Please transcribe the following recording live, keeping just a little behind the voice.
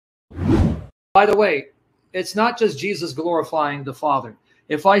By the way, it's not just Jesus glorifying the Father.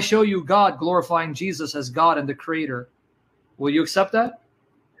 If I show you God glorifying Jesus as God and the Creator, will you accept that?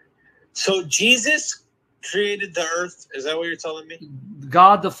 So Jesus created the earth. Is that what you're telling me?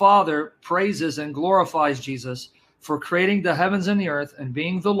 God the Father praises and glorifies Jesus for creating the heavens and the earth and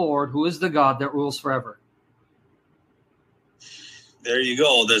being the Lord, who is the God that rules forever. There you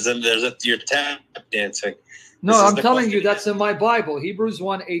go. You're tap dancing. No, I'm telling you that's in my Bible, Hebrews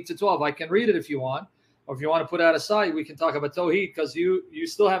 1:8-12. I can read it if you want, or if you want to put that aside, we can talk about Tauhid, because you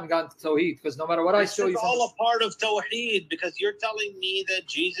still haven't gotten to Tauhid, because no matter what I show you, it's all a part of Tauhid, because you're telling me that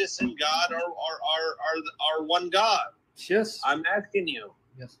Jesus and God are one God. Yes. I'm asking you.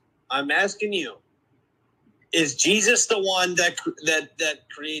 Yes. I'm asking you. Is Jesus the one that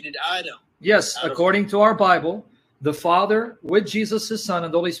created Adam? Yes, according to our Bible, the Father with Jesus, his Son,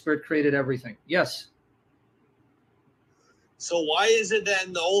 and the Holy Spirit created everything. Yes. So why is it that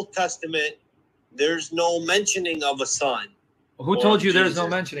in the Old Testament there's no mentioning of a son? Who told you there's no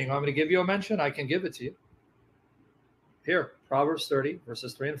mentioning? I'm going to give you a mention. I can give it to you. Here, Proverbs 30,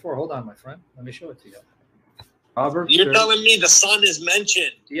 verses 3 and 4. Hold on, my friend. Let me show it to you. Proverbs You're 30. telling me the son is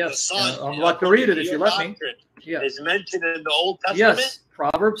mentioned. Yes. The son, I'm about to read it if you let me. Yeah. Is mentioned in the Old Testament? Yes.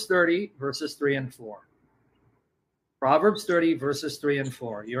 Proverbs 30, verses 3 and 4. Proverbs 30, verses 3 and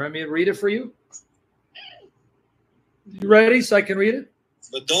 4. You want me to read it for you? You ready so I can read it?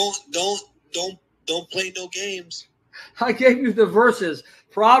 But don't play no games. I gave you the verses.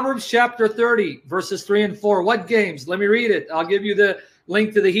 Proverbs chapter 30, verses 3 and 4. What games? Let me read it. I'll give you the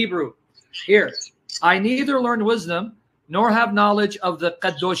link to the Hebrew. Here. I neither learn wisdom nor have knowledge of the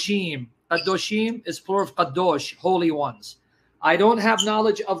Kadoshim. Kadoshim is plural of Kadosh, holy ones. I don't have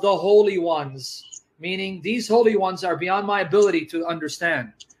knowledge of the holy ones, meaning these holy ones are beyond my ability to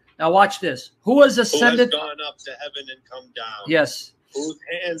understand. Now watch this. Who has ascended? Who has gone up to heaven and come down? Yes. Whose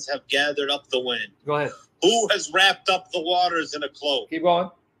hands have gathered up the wind? Go ahead. Who has wrapped up the waters in a cloak? Keep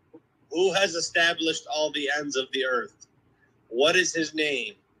going. Who has established all the ends of the earth? What is his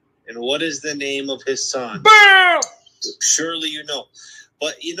name? And what is the name of his son? Bam! Surely you know.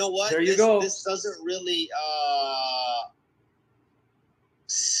 But you know what? There you go. This doesn't really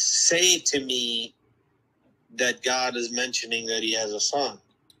say to me that God is mentioning that he has a son.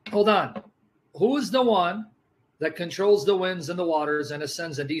 Hold on. Who is the one that controls the winds and the waters and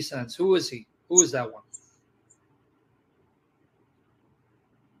ascends and descends? Who is he? Who is that one?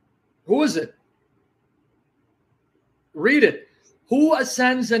 Who is it? Read it. Who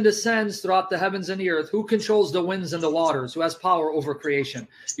ascends and descends throughout the heavens and the earth? Who controls the winds and the waters? Who has power over creation?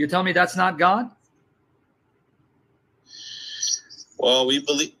 You tell me that's not God? Well, we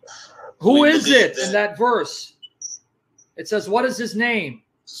believe. Who is it in that verse? It says, what is his name?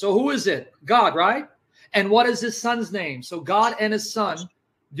 So who is it? God, right? And what is his son's name? So God and his son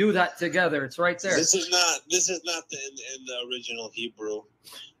do that together. It's right there. This is not in the original Hebrew.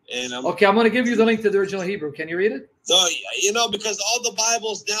 And okay, I'm going to give you the link to the original Hebrew. Can you read it? So, because all the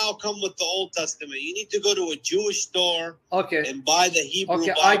Bibles now come with the Old Testament. You need to go to a Jewish store and buy the Hebrew Okay,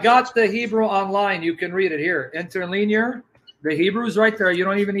 Bible. I got the Hebrew online. You can read it here. Interlinear. The Hebrew is right there. You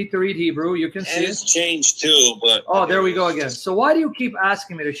don't even need to read Hebrew. You can see it's changed too. But oh, there we go again. So why do you keep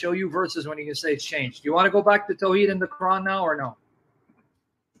asking me to show you verses when you can say it's changed? Do you want to go back to Tauhid in the Quran now or no?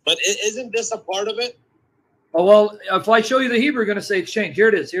 But isn't this a part of it? Oh, well, if I show you the Hebrew, you're going to say it's changed. Here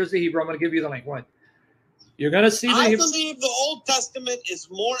it is. Here's the Hebrew. I'm going to give you the link. What? You're going to see the Hebrew. I believe the Old Testament is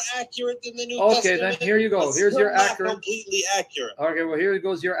more accurate than the New Testament. Okay, then here you go. Here's your accurate. Not completely accurate. Okay, well, here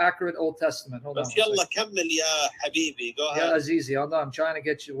goes your accurate Old Testament. Hold on. Yalla kammil ya habibi. Go ahead. Yeah, Azizi. Hold on. I'm trying to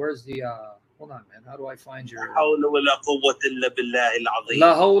get you. Where's the... hold on, man. How do I find your... La hawla wa la quwwata illa billahi al-azim.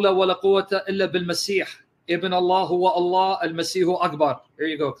 La hawla wa la quwwata illa bil-Masih. Ibn Allah wa Allah al-Masihu Akbar. Here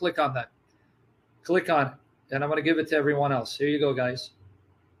you go. Click on that. Click on it. And I'm going to give it to everyone else. Here you go, guys.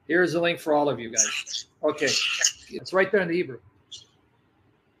 Here's the link for all of you guys. Okay. It's right there in the Hebrew.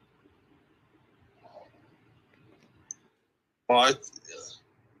 Well,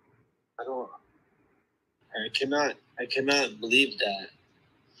 I cannot believe that.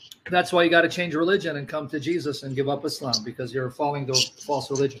 That's why you got to change religion and come to Jesus and give up Islam, because you're following the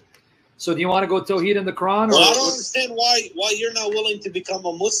false religion. So do you want to go Tauhid in the Quran? Well, I don't understand why you're not willing to become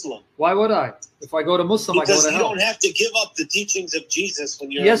a Muslim. Why would I? If I go to Muslim, because I go to hell. Because you don't have to give up the teachings of Jesus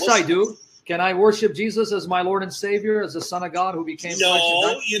when you're Yes, a Muslim. I do. Can I worship Jesus as my Lord and Savior, as the Son of God who became flesh and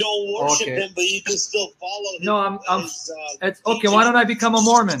blood? No, you don't worship him, but you can still follow him. No, it's okay. Why don't I become a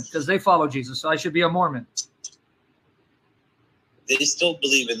Mormon? Because they follow Jesus, so I should be a Mormon. They still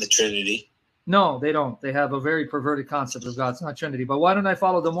believe in the Trinity. No, they don't. They have a very perverted concept of God. It's not Trinity. But why don't I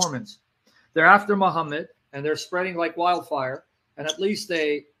follow the Mormons? They're after Muhammad, and they're spreading like wildfire. And at least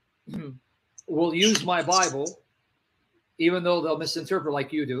they will use my Bible, even though they'll misinterpret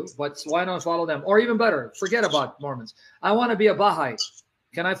like you do, but why not follow them? Or even better, forget about Mormons. I want to be a Baha'i.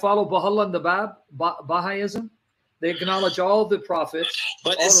 Can I follow Baha'u'llah and the Baha'ism? They acknowledge all the prophets.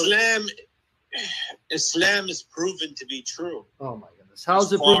 But Islam is proven to be true. Oh my goodness. How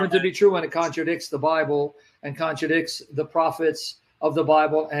is it proven to be true when it contradicts the Bible and contradicts the prophets of the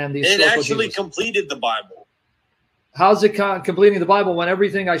Bible and the It actually completed the Bible. How's it completing the Bible when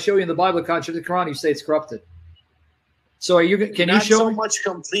everything I show you in the Bible contradicts the Quran? You say it's corrupted. So are you? Can you show? Not so much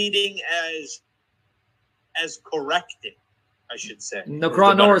completing as correcting, I should say. The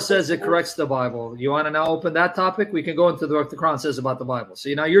Quran nowhere says it corrects the Bible. You want to now open that topic? We can go into what the Quran says about the Bible.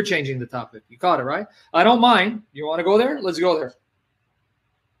 See, now you're changing the topic. You caught it, right? I don't mind. You want to go there? Let's go there.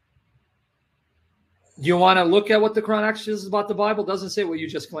 Do you want to look at what the Quran actually says about the Bible? It doesn't say what you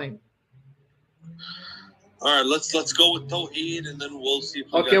just claimed. All right, let's go with Tauhid, and then we'll see.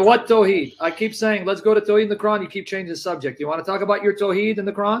 Okay, what Tauhid? I keep saying, let's go to Tauhid in the Quran. You keep changing the subject. You want to talk about your Tauhid in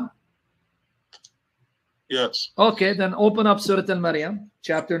the Quran? Yes. Okay, then open up Surah Al-Maryam,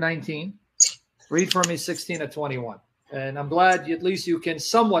 chapter 19. Read for me 16 to 21. And I'm glad at least you can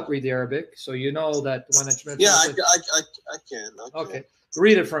somewhat read the Arabic, so you know that when it's... Yeah, I can. Okay,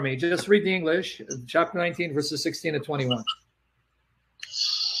 read it for me. Just read the English, chapter 19, verses 16 to 21.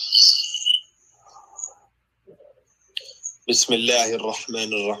 Bismillah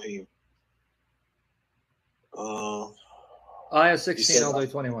ar-Rahman ar-Rahim. Ayah 16 all the way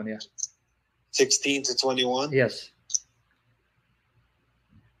 21, yeah. 16 to 21? Yes.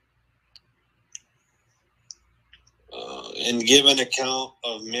 And give an account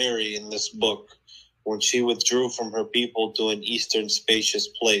of Mary in this book when she withdrew from her people to an eastern spacious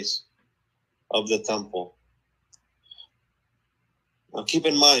place of the temple. Now keep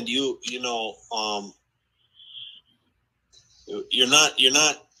in mind,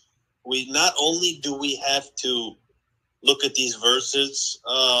 not only do we have to look at these verses,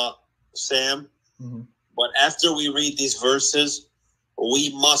 Sam, but after we read these verses,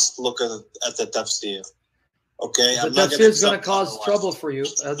 we must look at the tafsir. Okay? The tafsir is going to cause trouble for you.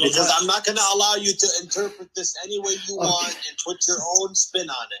 Because I'm not going to allow you to interpret this any way you want and put your own spin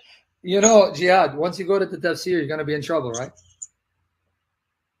on it. You know, Jihad, once you go to the tafsir, you're going to be in trouble, right?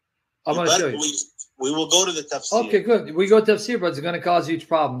 I'm going to show you. We will go to the tafsir. Okay, good. We go to tafsir, but it's going to cause huge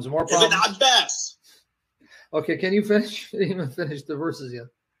problems. More problems. Ibn Abbas. Okay, can you finish? You didn't even finish the verses yet.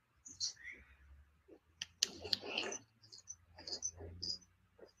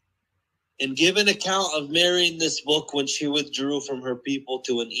 And give an account of Mary in this book when she withdrew from her people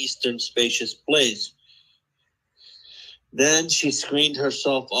to an eastern spacious place. Then she screened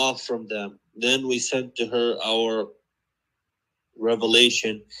herself off from them. Then we sent to her our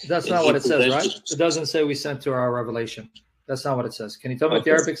revelation. That's not what it says, right? It doesn't say we sent to her our revelation. That's not what it says. Can you tell me what the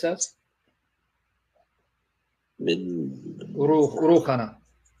Arabic says? Ruhana.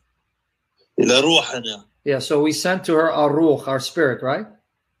 Yeah, so we sent to her our ruh, our spirit, right?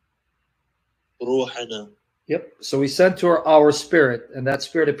 Ruhana. Yep. So we sent to her our spirit, and that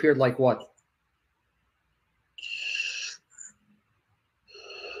spirit appeared like what?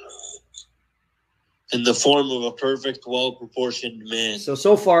 In the form of a perfect, well-proportioned man.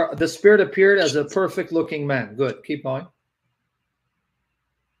 So far, the spirit appeared as a perfect-looking man. Good. Keep going.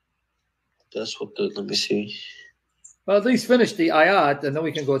 That's what let me see. Well, at least finish the ayat, and then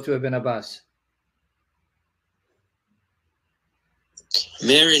we can go to Ibn Abbas.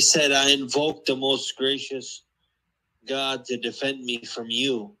 Mary said, I invoke the most gracious God to defend me from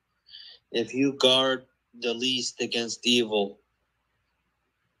you, if you guard the least against evil.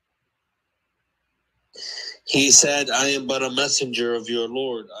 He said, I am but a messenger of your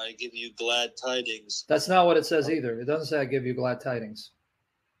Lord. I give you glad tidings. That's not what it says either. It doesn't say I give you glad tidings.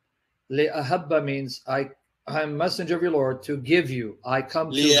 Li'ahabba means I'm a messenger of your Lord to give you. I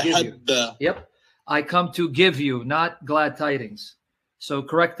come to give you. Yep. I come to give you, not glad tidings. So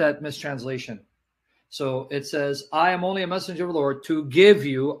correct that mistranslation. So it says, I am only a messenger of the Lord to give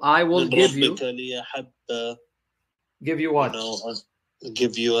you. I will give you. Give you what?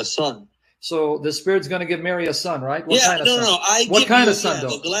 Give you a son. So the Spirit's going to give Mary a son, right? What kind of son? No. What kind of son,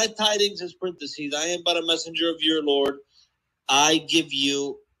 though? The glad tidings is parentheses. I am but a messenger of your Lord. I give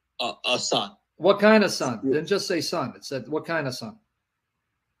you a son. What kind of son? It didn't just say son. It said, what kind of son?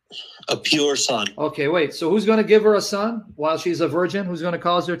 A pure son. Okay, wait. So who's going to give her a son while she's a virgin? Who's going to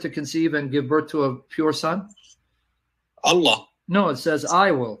cause her to conceive and give birth to a pure son? Allah. No, it says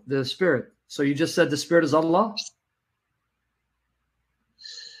I will, the Spirit. So you just said the Spirit is Allah?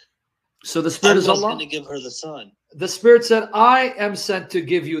 So the Spirit is Allah? going to give her the son. The Spirit said, I am sent to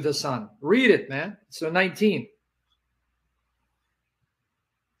give you the son. Read it, man. So 19.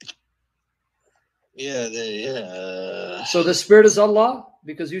 Yeah. So the Spirit is Allah,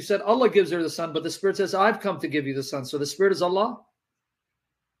 because you said Allah gives her the Son, but the Spirit says, I've come to give you the Son. So the Spirit is Allah?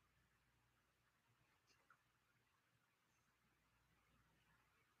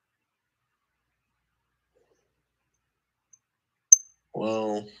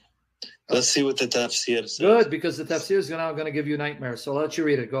 Well, let's see what the tafsir says. Good, because the tafsir is now going to give you nightmares. So I'll let you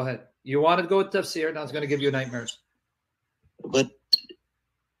read it. Go ahead. You wanted to go with tafsir, now it's going to give you nightmares. But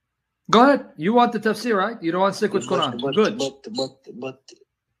go ahead. You want the tafsir, right? You don't want to stick with Quran. Good.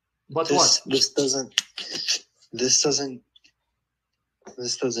 But what? This doesn't. The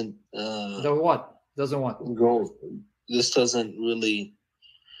what? Doesn't what? Go. This doesn't really.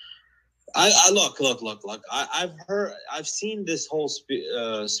 Look. I've seen this whole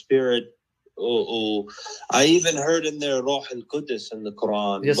spirit. I even heard in there Ruh al-Qudus in the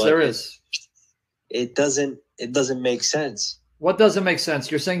Quran. Yes, there is. It doesn't make sense. What doesn't make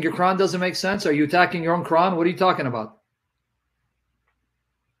sense? You're saying your Quran doesn't make sense? Are you attacking your own Quran? What are you talking about?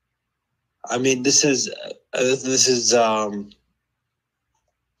 I mean, this is.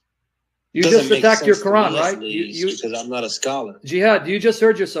 You just attacked your Quran, right? Because I'm not a scholar. Jihad, you just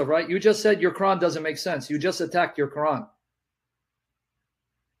heard yourself, right? You just said your Quran doesn't make sense. You just attacked your Quran.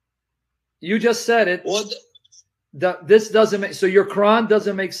 You just said it. What? This doesn't make, so your Quran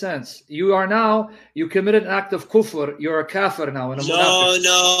doesn't make sense. You committed an act of kufr. You're a kafir now. And No.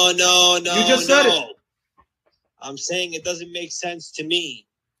 You just said it. I'm saying it doesn't make sense to me.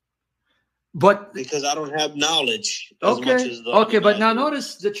 But because I don't have knowledge. Okay, but now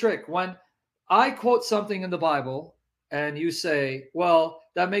notice the trick. When I quote something in the Bible and you say, well,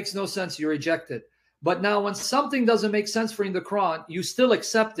 that makes no sense, you reject it. But now when something doesn't make sense for you in the Quran, you still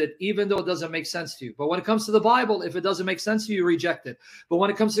accept it, even though it doesn't make sense to you. But when it comes to the Bible, if it doesn't make sense to you, you reject it. But when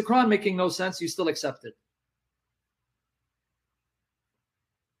it comes to the Quran making no sense, you still accept it.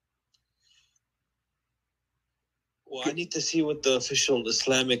 Well, I need to see what the official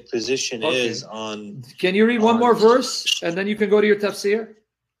Islamic position is on... Can you read one more verse, and then you can go to your tafsir?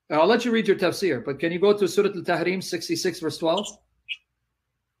 I'll let you read your tafsir, but can you go to Surah Al-Tahrim 66, verse 12?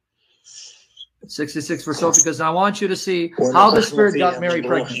 66 verse 12, because I want you to see how the Spirit got Mary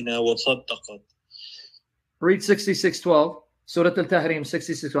pregnant. Read 66:12, Surah Al-Tahrim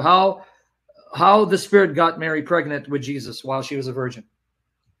 66:12. How the Spirit got Mary pregnant with Jesus while she was a virgin.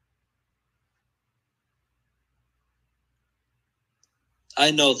 I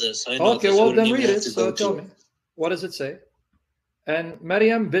know this. Okay, well then read it. So tell me, what does it say? And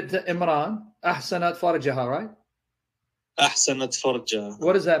Maryam bint Imran ahsanat farjaha, right? Ahsanat farjaha.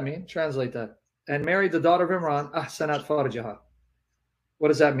 What does that mean? Translate that. And Mary, the daughter of Imran, ahsanat farjaha. What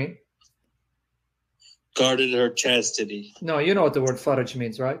does that mean? Guarded her chastity. No, you know what the word faraj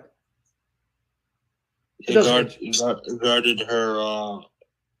means, right? Guarded her.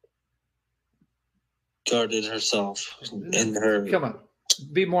 Guarded herself in her. Come on,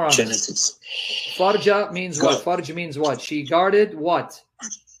 be more honest. Genetics. Farja means what? Farj means what? She guarded what?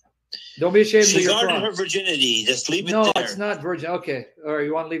 Don't be ashamed of your Quran. She guarded her virginity. Just leave it there. No, there. it's not virgin. Okay. All right.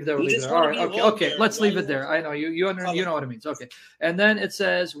 You want to leave it there? Leave it there. All right. Okay. Let's leave it there. I know you know what it means. Okay. And then it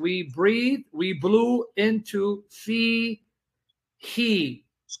says, we breathed, we blew into he,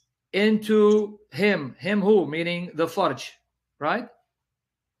 into him. Him who? Meaning the farj, right?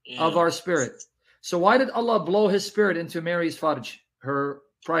 Yeah. Of our spirit. So why did Allah blow his spirit into Mary's farj, her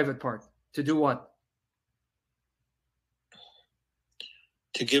private part? To do what?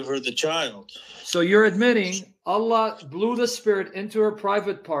 To give her the child. So you're admitting Allah blew the spirit into her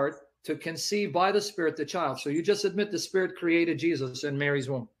private part to conceive by the spirit the child. So you just admit the spirit created Jesus in Mary's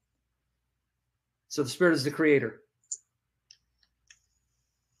womb. So the spirit is the creator.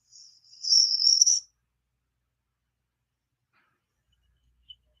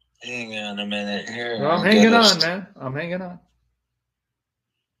 Hang on a minute here. Well, I'm hanging on, man. I'm hanging on.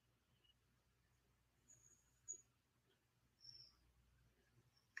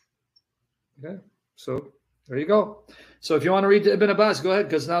 Okay, so there you go. So if you want to read Ibn Abbas, go ahead,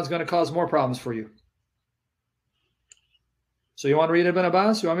 because now it's going to cause more problems for you. So you want to read Ibn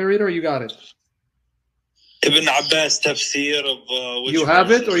Abbas? You want me to read it, or you got it? Ibn Abbas tafsir of which you have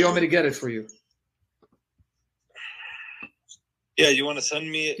it, or you want me to get it for you? Yeah, you want to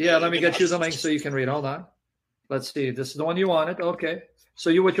send me? Yeah, let me get you the link so you can read. Hold on. Let's see. This is the one you wanted. Okay.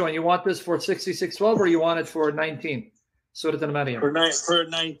 So which one? You want this for 6612 or you want it for 19? Surah Al-Maryam. For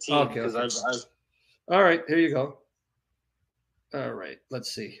 19. Okay. All right. Here you go. All right.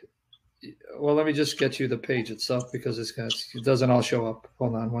 Let's see. Well, let me just get you the page itself because it doesn't all show up.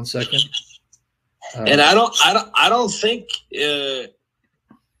 Hold on 1 second. And I don't think.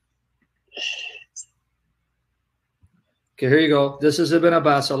 Okay, here you go. This is Ibn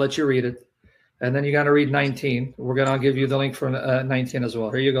Abbas. I'll let you read it. And then you got to read 19. I'll give you the link for 19 as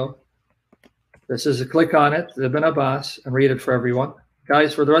well. Here you go. This is a click on it, Ibn Abbas, and read it for everyone.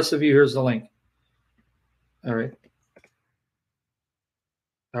 Guys, for the rest of you, here's the link. All right.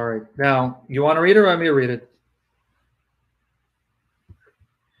 All right. Now, you want to read it or want me to read it?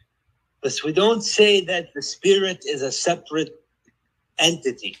 But we don't say that the spirit is a separate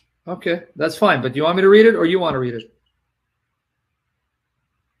entity. Okay, that's fine. But do you want me to read it or you want to read it?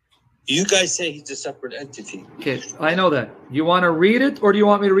 You guys say he's a separate entity. Okay, I know that. You want to read it or do you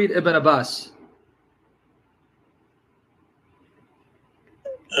want me to read Ibn Abbas?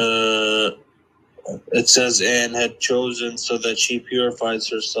 It says Anne had chosen so that she purifies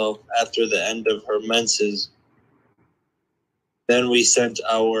herself after the end of her menses. Then we sent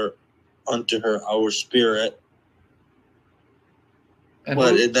unto her our spirit. And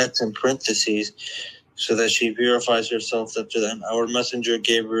that's in parentheses. So that she purifies herself after then. Our messenger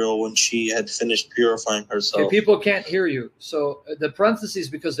Gabriel, when she had finished purifying herself. Okay, people can't hear you. So the parentheses,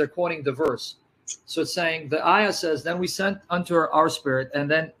 because they're quoting the verse. So it's saying, the ayah says, then we sent unto her our spirit. And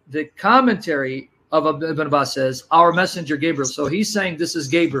then the commentary of Ibn Abbas says, our messenger Gabriel. So he's saying this is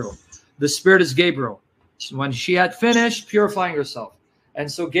Gabriel. The spirit is Gabriel. So when she had finished purifying herself. And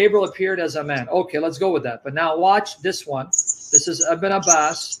so Gabriel appeared as a man. Okay, let's go with that. But now watch this one. This is Ibn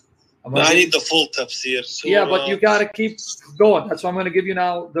Abbas. I need the full tafsir. Yeah, but you got to keep going. That's why I'm going to give you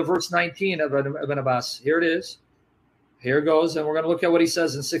now the verse 19 of Ibn Abbas. Here it is. Here it goes. And we're going to look at what he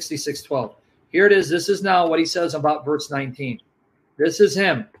says in 66:12. Here it is. This is now what he says about verse 19. This is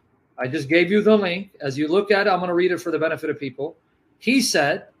him. I just gave you the link. As you look at it, I'm going to read it for the benefit of people. He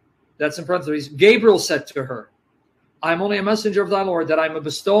said, that's in parentheses, Gabriel said to her, I'm only a messenger of thy Lord, that I may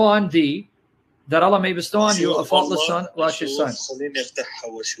bestow on thee, that Allah may bestow on you a faultless son, righteous son.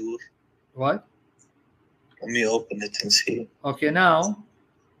 What? Let me open it and see. Okay, now,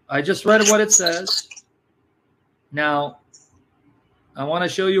 I just read what it says. Now, I want to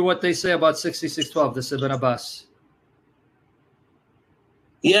show you what they say about 66:12, this Ibn Abbas.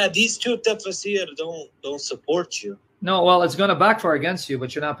 Yeah, these two tafsir don't support you. No, well, it's going to backfire against you,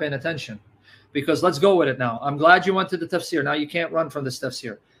 but you're not paying attention. Because let's go with it now. I'm glad you went to the tafsir. Now you can't run from this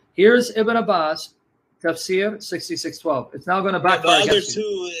tafsir. Here's Ibn Abbas, tafsir 66:12. It's now going to backfire against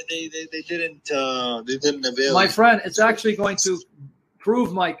you. The other two, they didn't avail. My friend, it's actually going to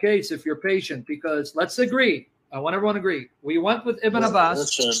prove my case if you're patient. Because let's agree. I want everyone to agree. We went with Ibn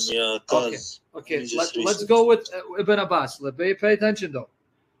Abbas. Okay. Let's go with Ibn Abbas. Pay attention though.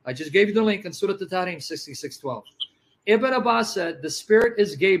 I just gave you the link in Surah At-Tahrim 66:12. Ibn Abbas said the spirit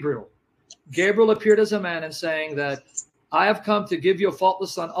is Gabriel. Gabriel appeared as a man and saying that I have come to give you a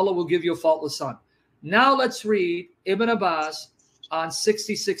faultless son. Allah will give you a faultless son. Now let's read Ibn Abbas on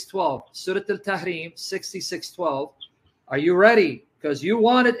 66:12. Surah Al-Tahrim 66:12. Are you ready? Because you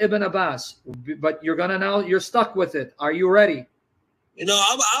wanted Ibn Abbas, but you're stuck with it. Are you ready? Can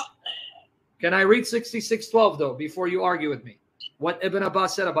I read 66:12 though before you argue with me? What Ibn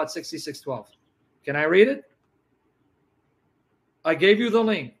Abbas said about 66:12. Can I read it? I gave you the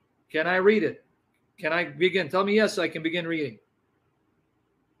link. Can I read it? Can I begin? Tell me yes so I can begin reading.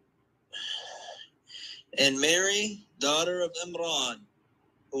 And Mary, daughter of Imran,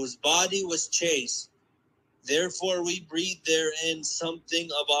 whose body was chaste, therefore we breathe therein something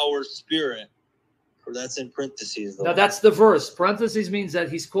of our spirit. Or that's in parentheses. Now that's the verse. Parentheses means that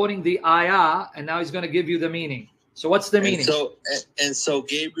he's quoting the ayah, and now he's going to give you the meaning. So what's the meaning? So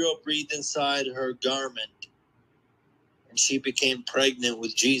Gabriel breathed inside her garment, and she became pregnant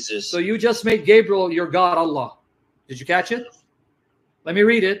with Jesus. So you just made Gabriel your God, Allah. Did you catch it? Let me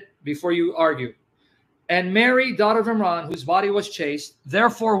read it before you argue. And Mary, daughter of Imran, whose body was chaste,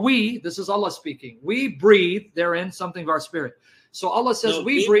 therefore we, this is Allah speaking, we breathe therein something of our spirit. So Allah says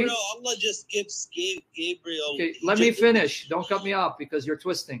breathe. Allah just gives Gabriel. Okay, let me finish. Don't cut me off because you're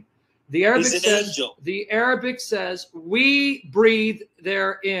twisting. The Arabic says we breathe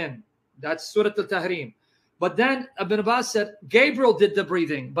therein. That's Surah Al-Tahrim. But then Ibn Abbas said Gabriel did the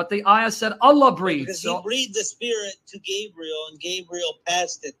breathing, but the ayah said Allah breathed. Because he breathed the spirit to Gabriel, and Gabriel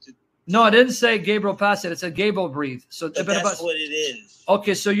passed it to. No, it didn't say Gabriel passed it. It said Gabriel breathed. So that's what it is.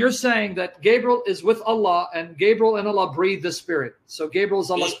 Okay, so you're saying that Gabriel is with Allah, and Gabriel and Allah breathe the spirit. So Gabriel is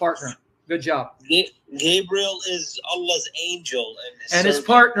Allah's partner. Good job. Gabriel is Allah's angel and his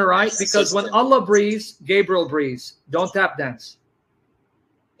partner, right? Because when Allah breathes, Gabriel breathes. Don't tap dance.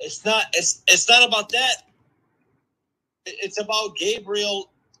 It's not about that. It's about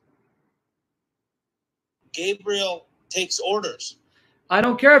Gabriel. Gabriel takes orders. I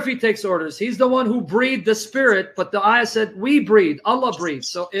don't care if he takes orders. He's the one who breathed the spirit, but the ayah said we breathe. Allah breathes.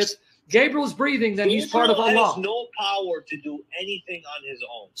 So if Gabriel's breathing, then he's part of Allah. Gabriel has no power to do anything on his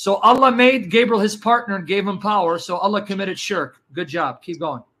own. So Allah made Gabriel his partner and gave him power. So Allah committed shirk. Good job. Keep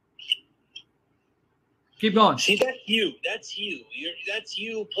going. Keep going. See, that's you. That's you. That's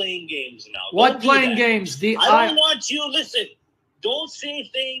you playing games now. What playing games? I don't want you. Listen, don't say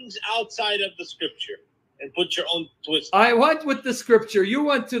things outside of the scripture and put your own twist. I went with the scripture. You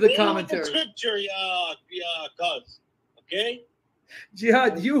went to the commentary. The scripture, cuz. Okay?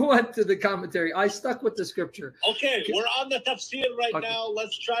 Jihad, you went to the commentary. I stuck with the scripture. Okay, we're on the tafsir right now.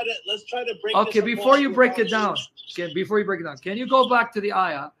 Let's try to break. Okay, before you break it down. Okay, before you break it down, can you go back to the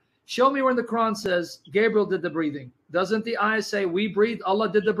ayah? Show me where in the Quran says Gabriel did the breathing. Doesn't the ayah say we breathed?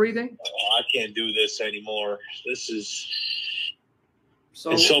 Allah did the breathing? Oh, I can't do this anymore. This is.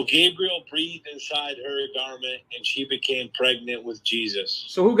 So Gabriel breathed inside her garment, and she became pregnant with Jesus.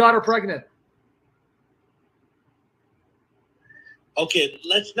 So who got her pregnant? Okay,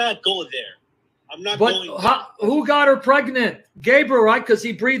 let's not go there. I'm not going there. Who got her pregnant? Gabriel, right? Because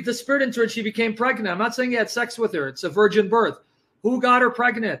he breathed the spirit into her and she became pregnant. I'm not saying he had sex with her. It's a virgin birth. Who got her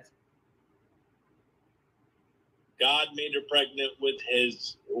pregnant? God made her pregnant with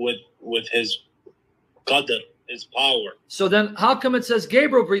his qadr, his power. So then how come it says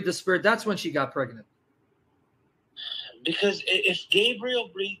Gabriel breathed the spirit? That's when she got pregnant. Because if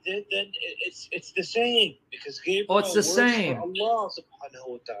Gabriel breathed it, then it's the same. Because Gabriel it's the same. For Allah subhanahu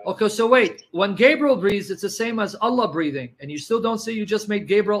wa ta'ala. Okay, so wait. When Gabriel breathes, it's the same as Allah breathing. And you still don't say you just made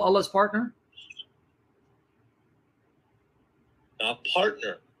Gabriel Allah's partner? Not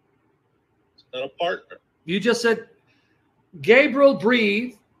partner. It's not a partner. You just said Gabriel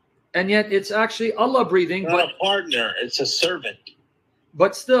breathed, and yet it's actually Allah breathing. Not a partner. It's a servant.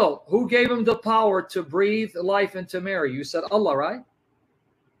 But still, who gave him the power to breathe life into Mary? You said Allah, right?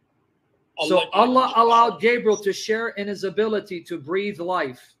 So Allah allowed Gabriel to share in his ability to breathe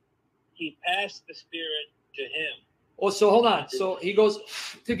life. He passed the spirit to him. Oh, so hold on. So he goes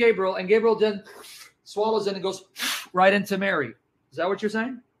to Gabriel, and Gabriel then swallows it and goes right into Mary. Is that what you're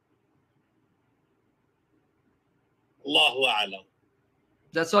saying? Allahu a'lam.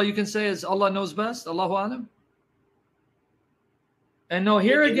 That's all you can say is Allah knows best? Allahu a'lam? And no,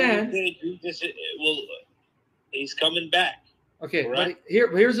 here again. He's coming back. Okay, right? But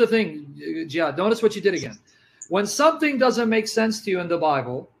here's the thing, Jihad. Notice what you did again. When something doesn't make sense to you in the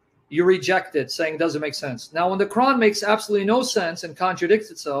Bible, you reject it, saying it doesn't make sense. Now, when the Quran makes absolutely no sense and contradicts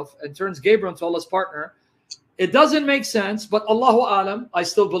itself and turns Gabriel into Allah's partner, it doesn't make sense, but Allahu Alam, I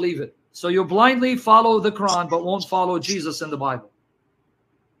still believe it. So you blindly follow the Quran, but won't follow Jesus in the Bible.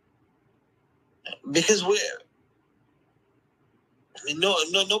 Because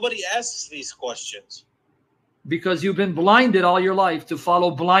nobody asks these questions. Because you've been blinded all your life to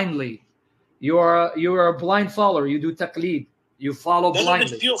follow blindly. You are a blind follower. You do taqleed. You follow blindly. None of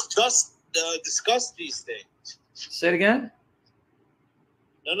the shuyukh discuss these things. Say it again.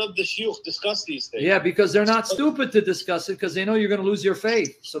 None of the shuyukh discuss these things. Yeah, because they're not stupid to discuss it, because they know you're going to lose your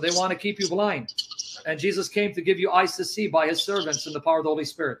faith. So they want to keep you blind. And Jesus came to give you eyes to see by his servants in the power of the Holy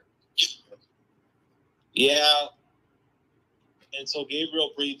Spirit. Yeah. And so Gabriel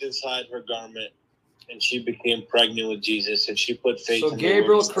breathed inside her garment, and she became pregnant with Jesus, and she put faith in So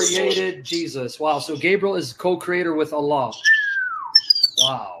Gabriel created Jesus. Wow. So Gabriel is co-creator with Allah.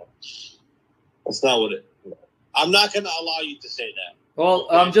 Wow. That's not what it is. I'm not going to allow you to say that. Well,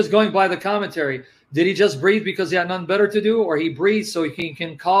 okay. I'm just going by the commentary. Did he just breathe because he had nothing better to do, or he breathed so he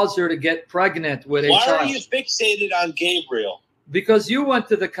can cause her to get pregnant with a child? Why are you fixated on Gabriel? Because you went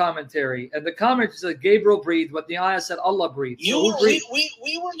to the commentary, and the commentary said Gabriel breathed, but the ayah said Allah breathed. We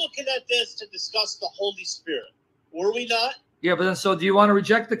were looking at this to discuss the Holy Spirit. Were we not? Yeah, but then so do you want to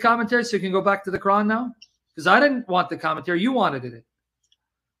reject the commentary so you can go back to the Quran now? Because I didn't want the commentary. You wanted it.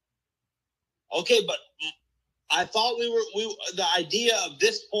 Okay, but I thought the idea of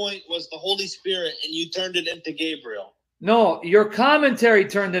this point was the Holy Spirit, and you turned it into Gabriel. No, your commentary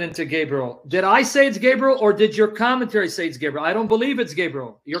turned it into Gabriel. Did I say it's Gabriel, or did your commentary say it's Gabriel? I don't believe it's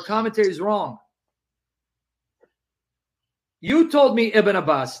Gabriel. Your commentary is wrong. You told me Ibn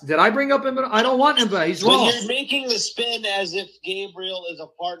Abbas. Did I bring up Ibn? I don't want Ibn Abbas. He's wrong. But you're making the spin as if Gabriel is a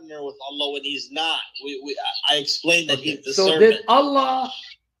partner with Allah when he's not. I explained that he's the servant. So did Allah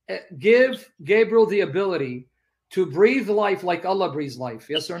give Gabriel the ability to breathe life like Allah breathes life?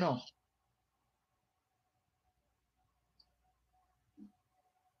 Yes or no?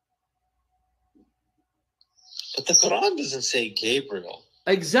 But the Quran doesn't say Gabriel.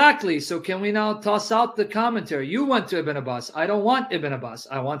 Exactly. So can we now toss out the commentary? You went to Ibn Abbas. I don't want Ibn Abbas.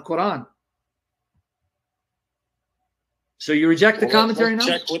 I want Quran. So you reject the commentary now?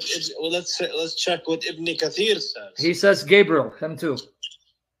 Let's check what Ibn Kathir says. He says Gabriel, him too.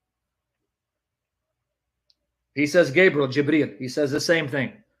 He says Gabriel, Jibril. He says the same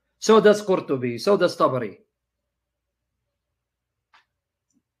thing. So does Qurtubi. So does Tabari.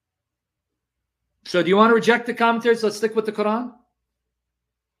 So do you want to reject the commentaries? Let's stick with the Quran.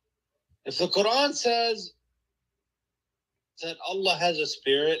 If the Quran says that Allah has a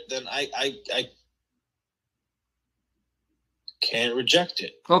spirit, then I can't reject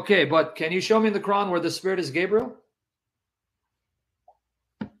it. Okay, but can you show me in the Quran where the spirit is Gabriel?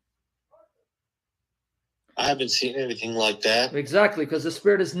 I haven't seen anything like that. Exactly, because the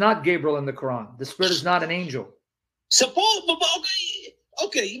spirit is not Gabriel in the Quran. The spirit is not an angel. Suppose,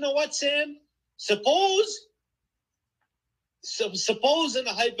 okay, you know what, Sam? Suppose in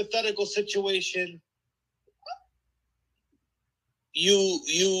a hypothetical situation,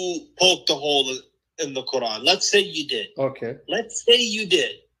 you poked a hole in the Quran. Let's say you did. Okay. Let's say you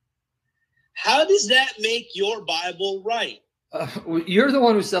did. How does that make your Bible right? You're the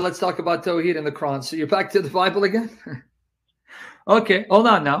one who said, let's talk about Tauhid in the Quran. So you're back to the Bible again? Okay, hold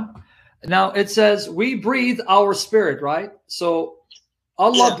on now. Now it says, we breathe our spirit, right? So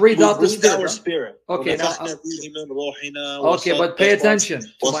Allah breathed out the spirit. Our spirit. Okay, now, okay, but pay attention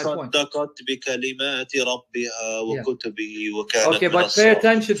to my point. Okay, but pay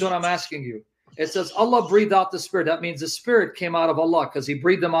attention to what I'm asking you. It says Allah breathed out the spirit. That means the spirit came out of Allah because he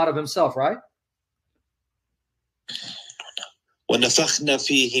breathed them out of himself, right?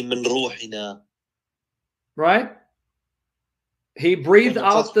 Right? He breathed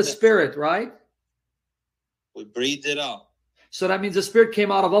out the spirit, right? We breathed it out. So that means the spirit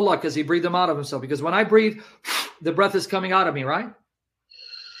came out of Allah because he breathed them out of himself. Because when I breathe, the breath is coming out of me, right?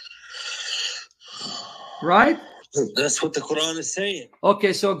 Right? That's what the Quran is saying.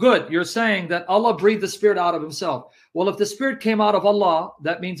 Okay, so good. You're saying that Allah breathed the spirit out of himself. Well, if the spirit came out of Allah,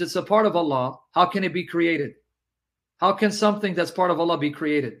 that means it's a part of Allah. How can it be created? How can something that's part of Allah be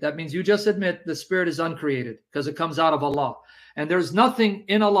created? That means you just admit the spirit is uncreated because it comes out of Allah. And there's nothing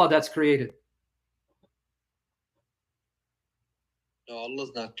in Allah that's created. No,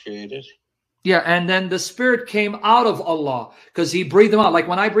 Allah's not created. Yeah, and then the spirit came out of Allah because he breathed them out. Like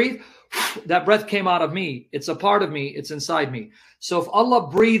when I breathe, that breath came out of me. It's a part of me. It's inside me. So if Allah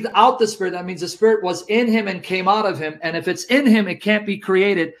breathed out the spirit, that means the spirit was in him and came out of him. And if it's in him, it can't be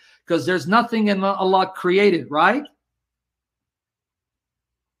created because there's nothing in Allah created, right?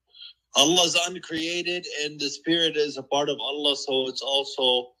 Allah's uncreated and the spirit is a part of Allah, so it's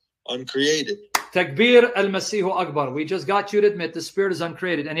also uncreated. Takbir al-Masihu Akbar. We just got you to admit the spirit is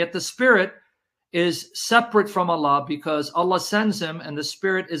uncreated. And yet the spirit is separate from Allah because Allah sends him and the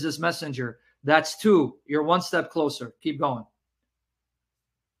spirit is his messenger. That's two. You're one step closer. Keep going.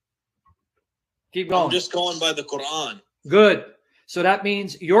 Keep going. I'm just going by the Quran. Good. So that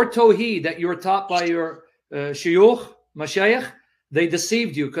means your Tauhid that you were taught by your shuyukh, mashayikh, they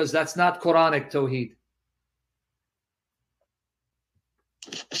deceived you because that's not Quranic Tauhid.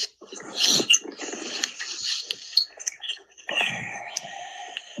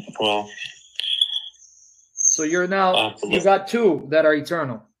 Well, so you're now, you got two that are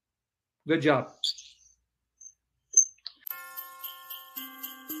eternal. Good job.